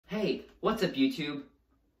Hey, what's up YouTube?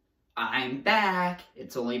 I'm back.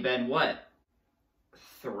 It's only been, what,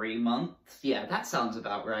 3 months? Yeah, that sounds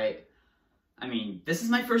about right. I mean, this is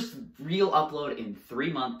my first real upload in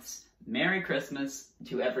 3 months. Merry Christmas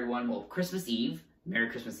to everyone. Well, Christmas Eve. Merry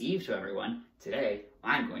Christmas Eve to everyone. Today,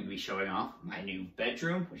 I'm going to be showing off my new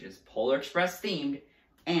bedroom, which is Polar Express themed,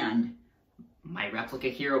 and my replica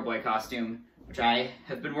Hero Boy costume, which I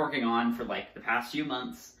have been working on for like the past few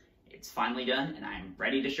months. It's finally done, and I'm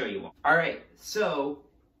ready to show you all. Alright, so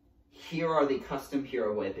here are the custom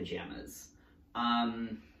Hero Boy pajamas.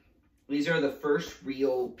 These are the first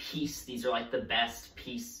real piece. These are like the best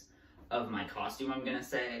piece of my costume, I'm gonna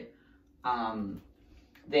say.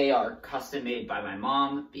 They are custom made by my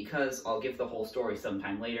mom because I'll give the whole story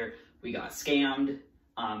sometime later. We got scammed,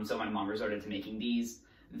 so my mom resorted to making these.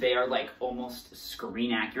 They are like almost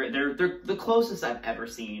screen accurate. They're the closest I've ever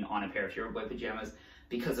seen on a pair of Hero Boy pajamas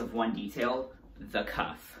because of one detail, the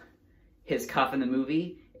cuff. His cuff in the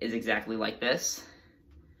movie is exactly like this.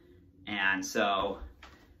 And so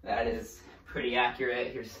that is pretty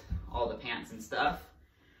accurate. Here's all the pants and stuff.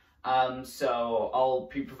 So I'll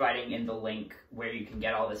be providing in the link where you can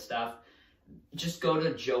get all this stuff. Just go to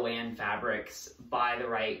Joann Fabrics,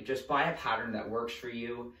 just buy a pattern that works for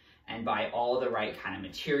you and buy all the right kind of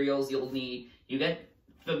materials you'll need. The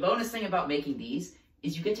bonus thing about making these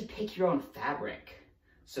is you get to pick your own fabric.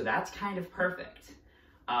 So that's kind of perfect.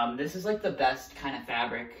 This is like the best kind of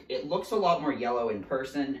fabric. It looks a lot more yellow in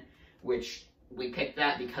person, which we picked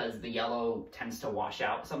that because the yellow tends to wash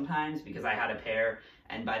out sometimes because I had a pair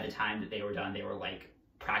and by the time that they were done, they were like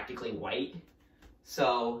practically white.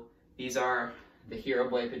 So these are the Hero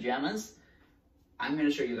Boy pajamas. I'm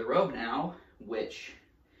gonna show you the robe now, which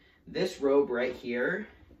this robe right here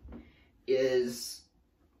is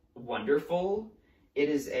wonderful. It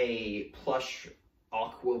is a plush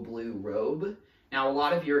aqua blue robe. Now, a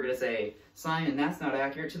lot of you are going to say, Simon, that's not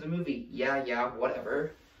accurate to the movie. Yeah,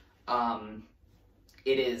 whatever.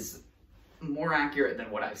 It is more accurate than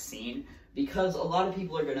what I've seen because a lot of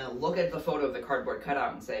people are going to look at the photo of the cardboard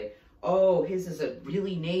cutout and say, oh, his is a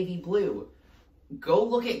really navy blue. Go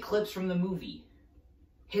look at clips from the movie.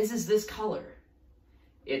 His is this color.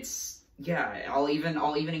 Yeah, I'll even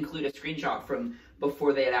include a screenshot from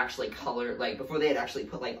before they had actually before they had actually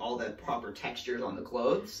put like all the proper textures on the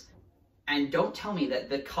clothes. And don't tell me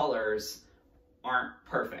that the colors aren't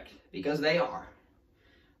perfect, because they are.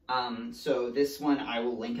 So this one I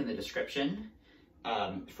will link in the description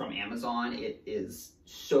from Amazon. It is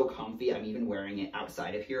so comfy. I'm even wearing it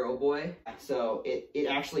outside of Hero Boy. So it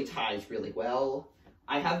actually ties really well.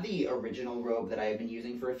 I have the original robe that I've been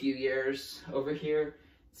using for a few years over here.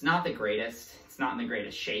 It's not the greatest. It's not in the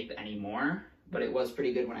greatest shape anymore, but it was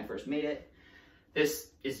pretty good when I first made it.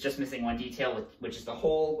 This is just missing one detail, which is the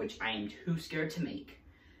hole, which I am too scared to make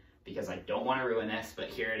because I don't want to ruin this, but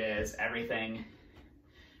here it is, everything.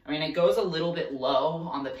 I mean, it goes a little bit low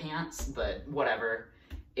on the pants, but whatever.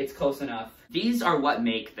 It's close enough. These are what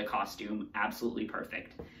make the costume absolutely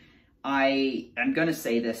perfect. I am going to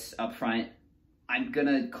say this up front. I'm going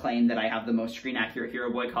to claim that I have the most screen accurate Hero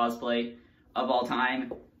Boy cosplay of all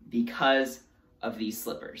time because of these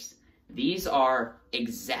slippers. These are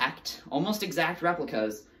almost exact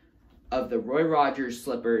replicas of the Roy Rogers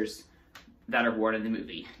slippers that are worn in the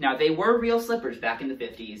movie. Now, they were real slippers back in the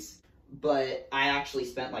 50s, but I actually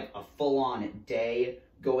spent like a full-on day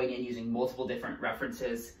going in using multiple different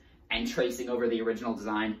references and tracing over the original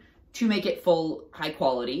design to make it full high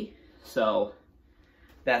quality. So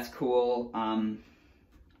that's cool.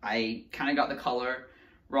 I kind of got the color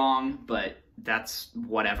wrong, but that's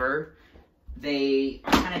whatever. They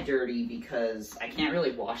are kind of dirty because I can't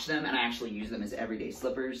really wash them and I actually use them as everyday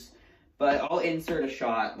slippers. But I'll insert a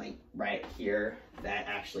shot like right here that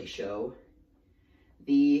actually show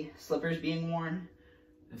the slippers being worn.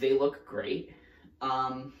 They look great.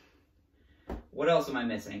 What else am I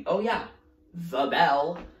missing? Oh yeah, the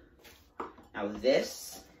bell. Now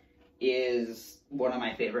this is one of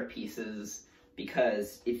my favorite pieces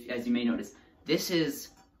because as you may notice, this is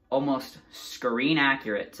almost screen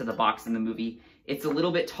accurate to the box in the movie. It's a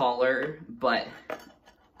little bit taller, but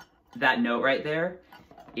that note right there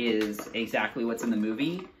is exactly what's in the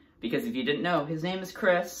movie. Because if you didn't know, his name is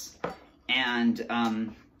Chris, and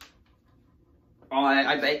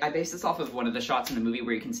I based this off of one of the shots in the movie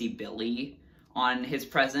where you can see Billy on his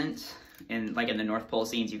present, and like in the North Pole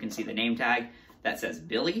scenes, you can see the name tag that says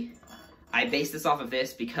Billy. I based this off of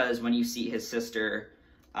this because when you see his sister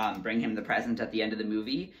bring him the present at the end of the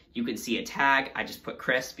movie, you can see a tag. I just put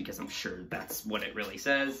Chris because I'm sure that's what it really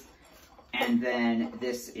says. And then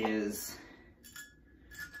this is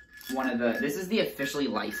this is the officially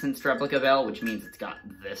licensed replica bell, which means it's got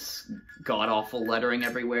this god-awful lettering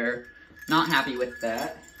everywhere. Not happy with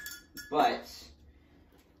that, but,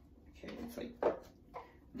 okay, it's like,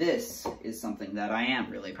 this is something that I am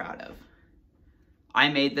really proud of. I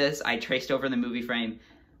made this, I traced over the movie frame,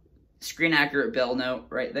 screen accurate bell note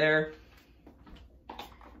right there.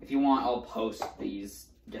 If you want, I'll post these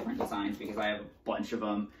different designs because I have a bunch of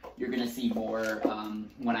them. You're gonna see more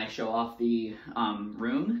when I show off the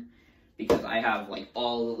room because I have like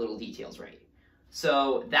all the little details right.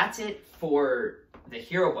 So that's it for the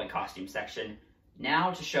Hero Boy costume section.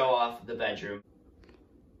 Now to show off the bedroom.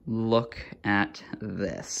 Look at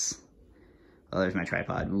this. Oh, there's my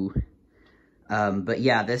tripod. Ooh. But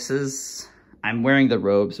yeah, I'm wearing the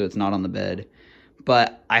robe, so it's not on the bed.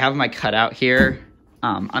 But I have my cutout here.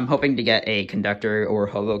 I'm hoping to get a conductor or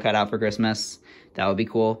hobo cutout for Christmas. That would be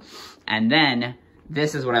cool. And then,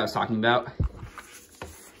 this is what I was talking about.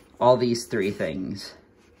 All these three things.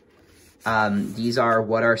 These are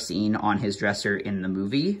what are seen on his dresser in the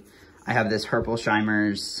movie. I have this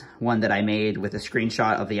Herpelsheimer's one that I made with a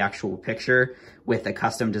screenshot of the actual picture with a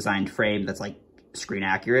custom designed frame that's like screen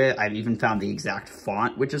accurate. I've even found the exact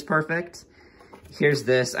font, which is perfect. Here's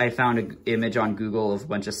this. I found an image on Google of a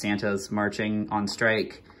bunch of Santas marching on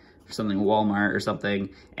strike or something, Walmart or something.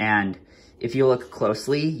 And if you look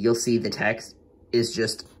closely, you'll see the text is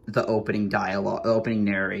just the opening dialogue, opening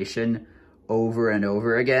narration over and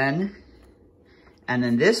over again. And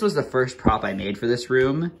then this was the first prop I made for this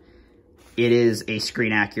room. It is a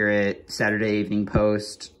screen accurate Saturday Evening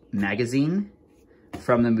Post magazine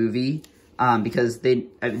from the movie. Because they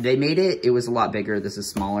made it, it was a lot bigger. This is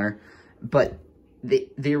smaller, but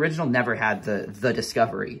the original never had the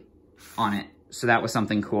Discovery on it. So that was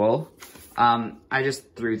something cool. I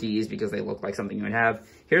just threw these because they look like something you would have.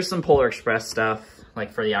 Here's some Polar Express stuff,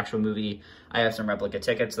 like for the actual movie. I have some replica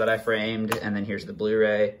tickets that I framed, and then here's the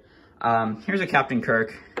Blu-ray. Here's a Captain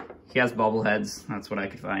Kirk. He has bobbleheads. That's what I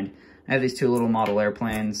could find. I have these two little model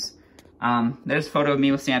airplanes. There's a photo of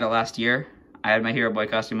me with Santa last year. I had my Hero Boy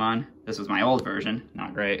costume on. This was my old version.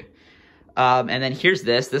 Not great. And then here's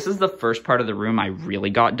this. This is the first part of the room I really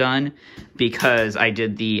got done because I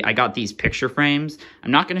got these picture frames.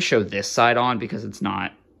 I'm not going to show this side on because it's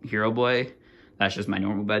not Hero Boy. That's just my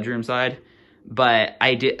normal bedroom side. But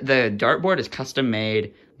the dartboard is custom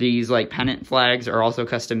made. These like pennant flags are also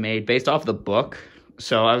custom made based off the book.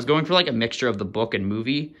 So I was going for like a mixture of the book and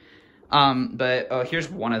movie. But here's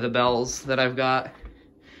one of the bells that I've got.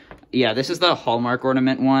 Yeah, this is the Hallmark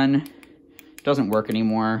ornament one. Doesn't work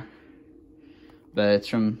anymore. But it's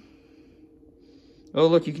from... Oh,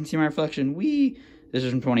 look, you can see my reflection. Whee! This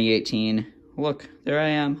is from 2018. Look, there I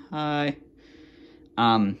am. Hi.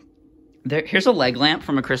 Here's a leg lamp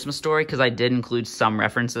from A Christmas Story, because I did include some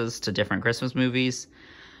references to different Christmas movies.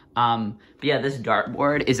 But yeah, this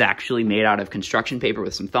dartboard is actually made out of construction paper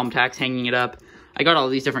with some thumbtacks hanging it up. I got all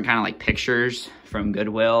these different kind of like pictures from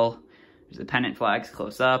Goodwill. There's the pennant flags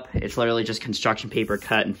close up. It's literally just construction paper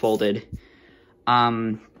cut and folded.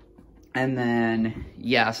 And then,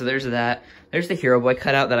 yeah, so there's that. There's the Hero Boy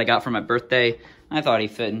cutout that I got for my birthday. I thought he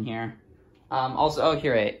fit in here. Also, oh,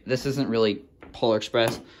 here, right. This isn't really Polar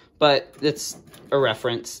Express, but it's a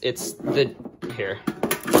reference. It's the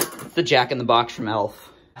Jack in the Box from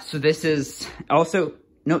Elf. So this is also,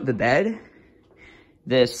 note the bed.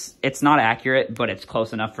 It's not accurate, but it's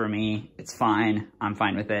close enough for me. It's fine. I'm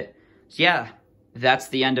fine with it. So yeah, that's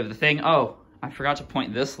the end of the thing. Oh, I forgot to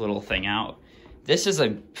point this little thing out. This is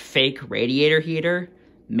a fake radiator heater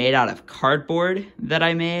made out of cardboard that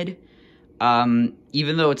I made.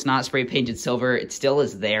 Even though it's not spray painted silver, it still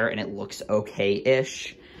is there and it looks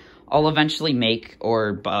okay-ish. I'll eventually make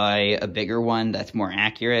or buy a bigger one that's more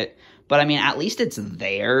accurate. But I mean, at least it's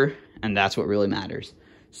there, and that's what really matters.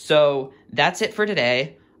 So that's it for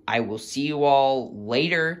today. I will see you all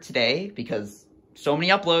later today because so many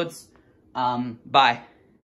uploads. Bye.